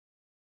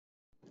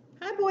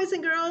Hi, boys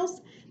and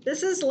girls.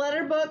 This is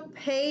Letterbook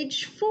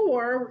page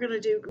 4. We're going to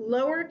do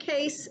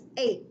lowercase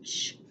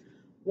h.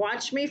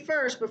 Watch me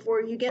first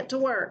before you get to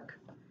work.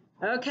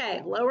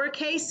 Okay,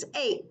 lowercase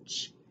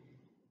h.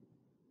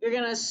 You're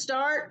going to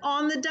start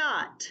on the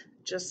dot,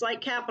 just like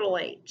capital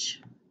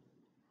H.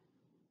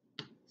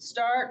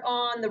 Start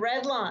on the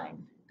red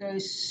line. Go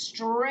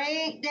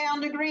straight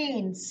down to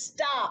green.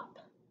 Stop.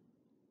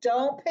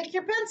 Don't pick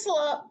your pencil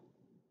up.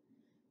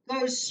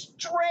 Go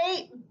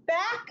straight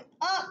back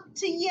up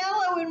to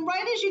yellow, and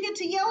right as you get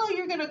to yellow,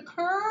 you're going to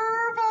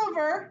curve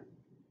over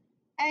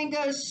and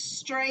go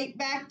straight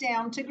back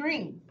down to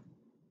green.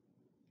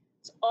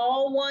 It's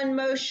all one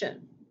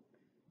motion.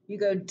 You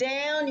go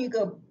down, you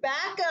go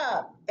back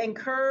up, and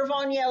curve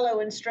on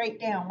yellow and straight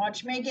down.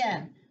 Watch me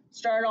again.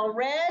 Start on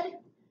red,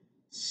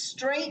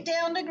 straight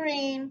down to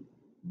green,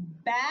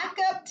 back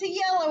up to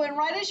yellow, and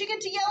right as you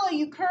get to yellow,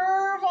 you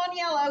curve on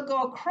yellow,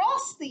 go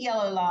across the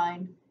yellow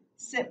line,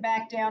 sit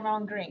back down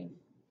on green.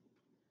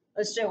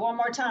 Let's do it one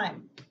more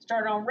time.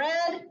 Start on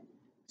red,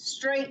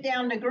 straight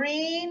down to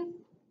green,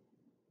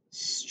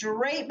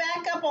 straight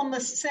back up on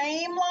the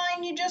same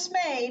line you just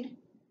made,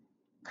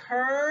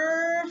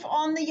 curve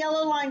on the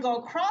yellow line, go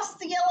across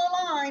the yellow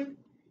line,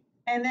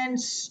 and then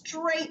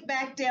straight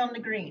back down to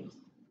green.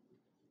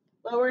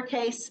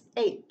 Lowercase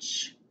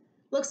h.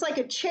 Looks like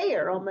a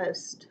chair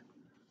almost.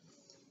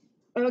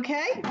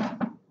 Okay.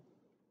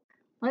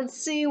 Let's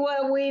see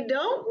what we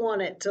don't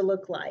want it to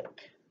look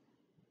like.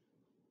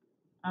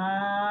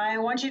 I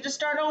want you to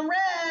start on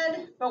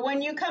red, but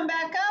when you come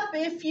back up,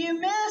 if you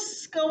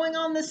miss going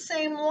on the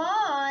same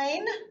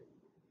line,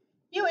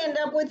 you end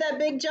up with that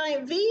big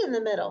giant V in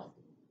the middle.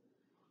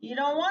 You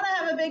don't want to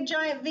have a big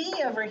giant V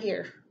over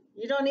here.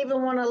 You don't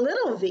even want a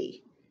little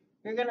V.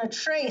 You're going to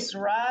trace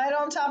right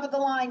on top of the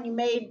line you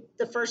made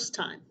the first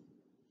time.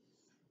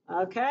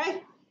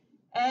 Okay?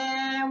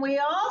 And we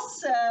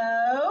also,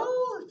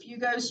 if you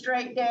go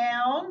straight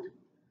down,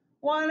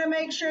 want to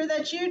make sure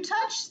that you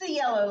touch the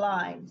yellow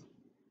line.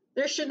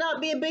 There should not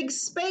be a big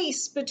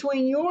space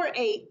between your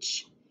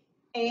H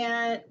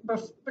and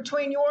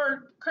between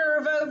your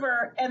curve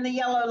over and the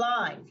yellow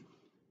line.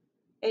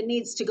 It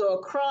needs to go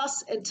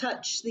across and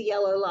touch the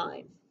yellow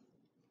line.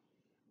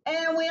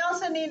 And we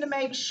also need to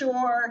make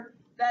sure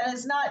that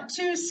it's not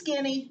too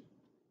skinny,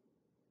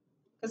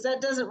 because that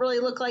doesn't really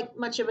look like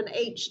much of an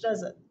H,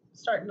 does it?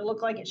 It's starting to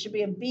look like it should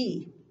be a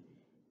B.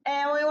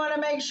 And we want to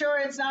make sure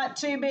it's not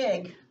too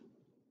big.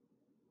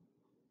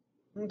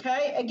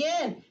 Okay,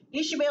 again,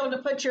 you should be able to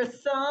put your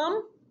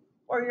thumb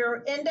or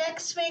your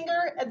index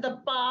finger at the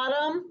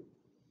bottom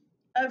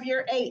of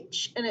your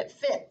H, and it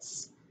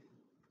fits.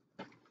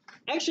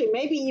 Actually,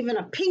 maybe even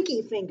a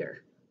pinky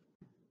finger.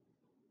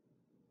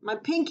 My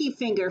pinky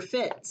finger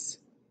fits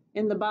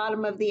in the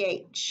bottom of the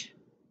H.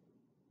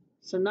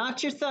 So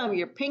not your thumb,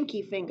 your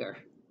pinky finger.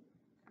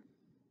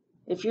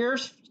 If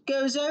yours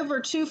goes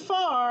over too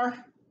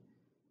far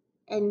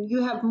and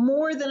you have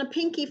more than a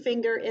pinky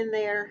finger in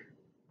there,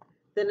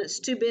 then it's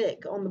too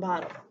big on the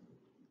bottom.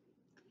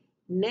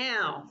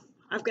 Now,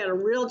 I've got a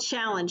real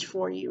challenge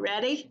for you.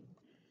 Ready?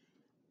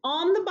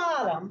 On the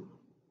bottom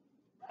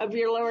of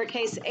your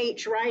lowercase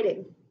h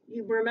writing,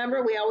 you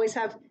remember we always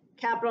have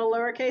capital,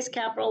 lowercase,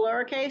 capital,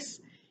 lowercase.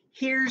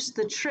 Here's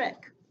the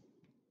trick.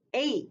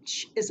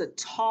 H is a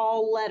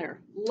tall letter.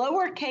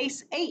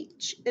 Lowercase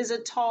h is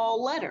a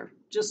tall letter,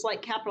 just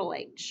like capital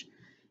H.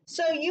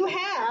 So you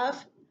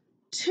have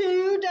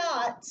two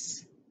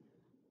dots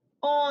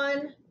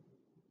on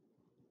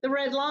the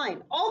red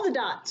line. All the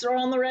dots are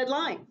on the red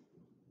line.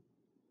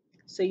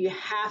 So you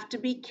have to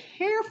be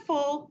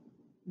careful,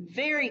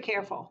 very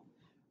careful.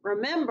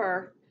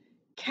 Remember,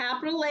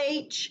 capital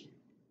H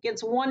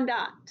gets one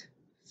dot.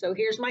 So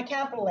here's my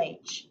capital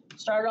H.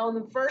 Start on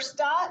the first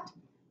dot,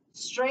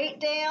 straight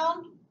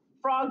down,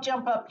 frog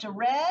jump up to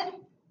red.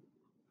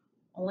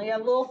 Only a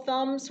little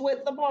thumbs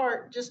width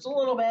apart, just a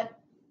little bit.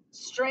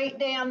 Straight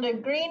down to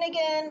green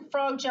again,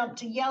 frog jump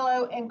to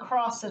yellow, and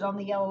cross it on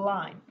the yellow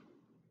line.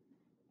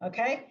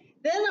 Okay,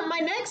 then my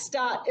next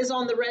dot is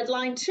on the red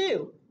line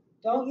too.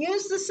 Don't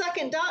use the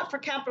second dot for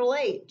capital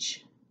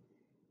H.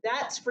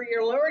 That's for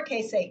your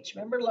lowercase h.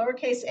 Remember,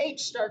 lowercase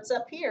h starts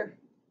up here.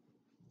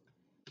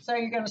 So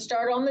you're going to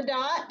start on the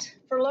dot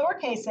for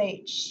lowercase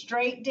h,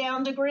 straight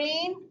down to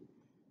green,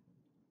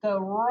 go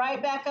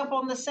right back up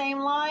on the same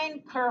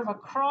line, curve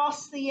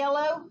across the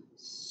yellow,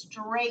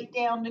 straight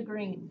down to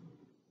green.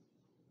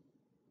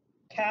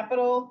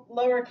 Capital,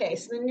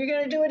 lowercase. Then you're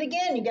going to do it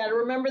again. You got to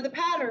remember the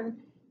pattern.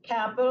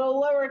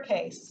 Capital,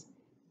 lowercase.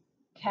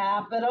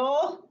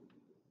 Capital,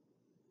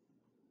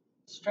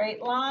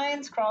 straight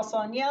lines, cross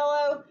on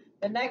yellow.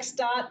 The next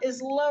dot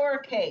is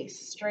lowercase,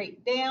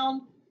 straight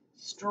down,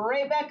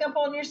 straight back up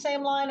on your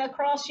same line,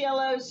 across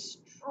yellow,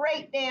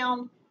 straight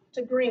down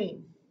to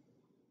green.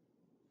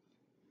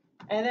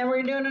 And then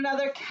we're doing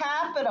another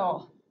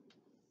capital,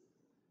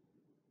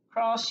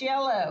 cross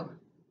yellow,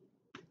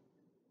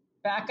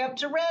 back up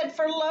to red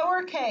for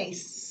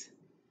lowercase,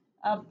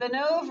 up and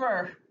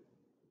over,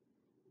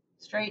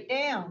 straight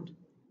down.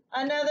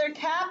 Another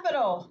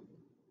capital,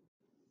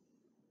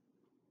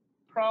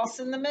 cross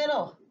in the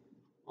middle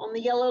on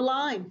the yellow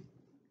line.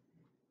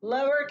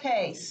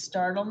 Lowercase,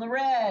 start on the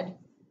red,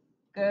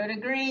 go to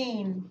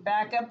green,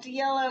 back up to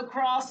yellow,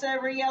 cross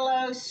over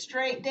yellow,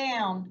 straight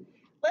down.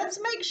 Let's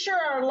make sure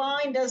our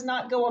line does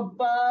not go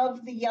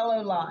above the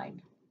yellow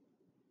line.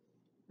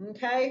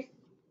 Okay?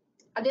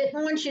 I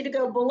didn't want you to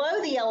go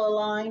below the yellow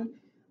line,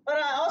 but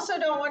I also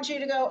don't want you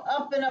to go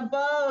up and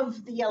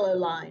above the yellow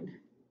line.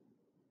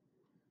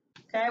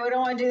 Okay, we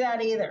don't want to do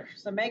that either.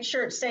 So make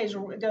sure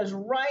it goes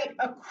right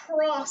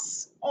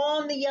across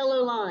on the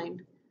yellow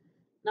line,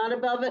 not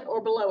above it or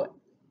below it.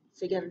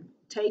 So you gotta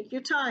take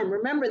your time.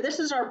 Remember, this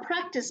is our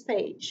practice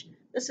page.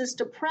 This is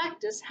to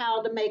practice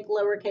how to make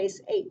lowercase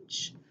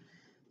h.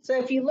 So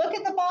if you look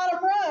at the bottom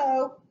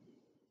row,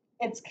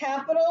 it's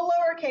capital,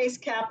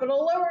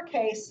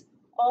 lowercase,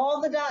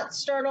 all the dots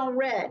start on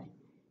red.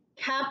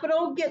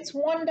 Capital gets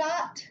one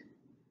dot,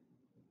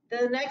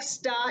 the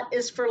next dot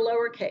is for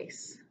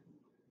lowercase.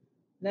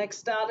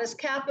 Next dot is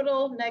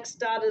capital, next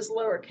dot is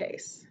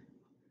lowercase.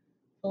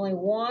 Only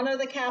one of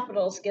the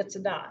capitals gets a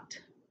dot.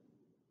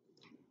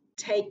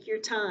 Take your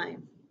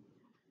time.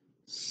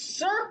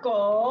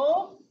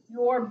 Circle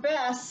your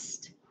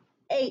best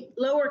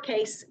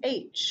lowercase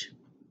h.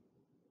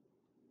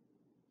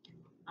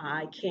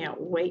 I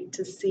can't wait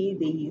to see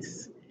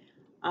these.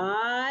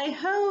 I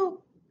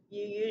hope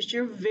you used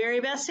your very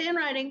best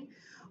handwriting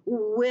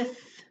with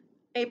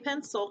a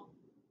pencil.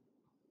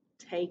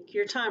 Take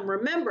your time.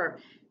 Remember,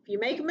 if you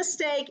make a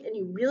mistake and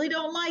you really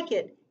don't like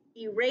it,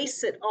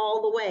 erase it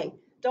all the way.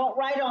 Don't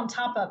write on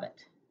top of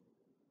it.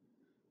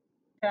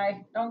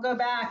 Okay? Don't go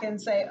back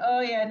and say,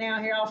 oh yeah,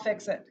 now here, I'll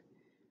fix it.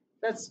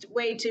 That's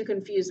way too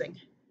confusing.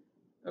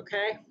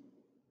 Okay?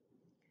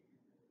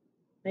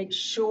 Make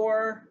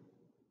sure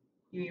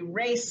you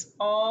erase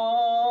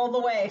all the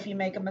way if you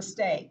make a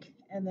mistake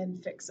and then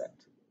fix it.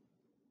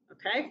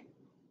 Okay?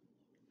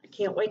 I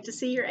can't wait to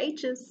see your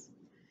H's.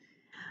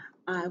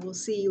 I will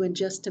see you in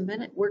just a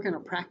minute. We're going to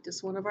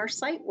practice one of our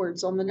sight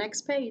words on the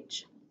next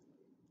page.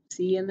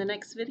 See you in the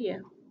next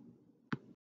video.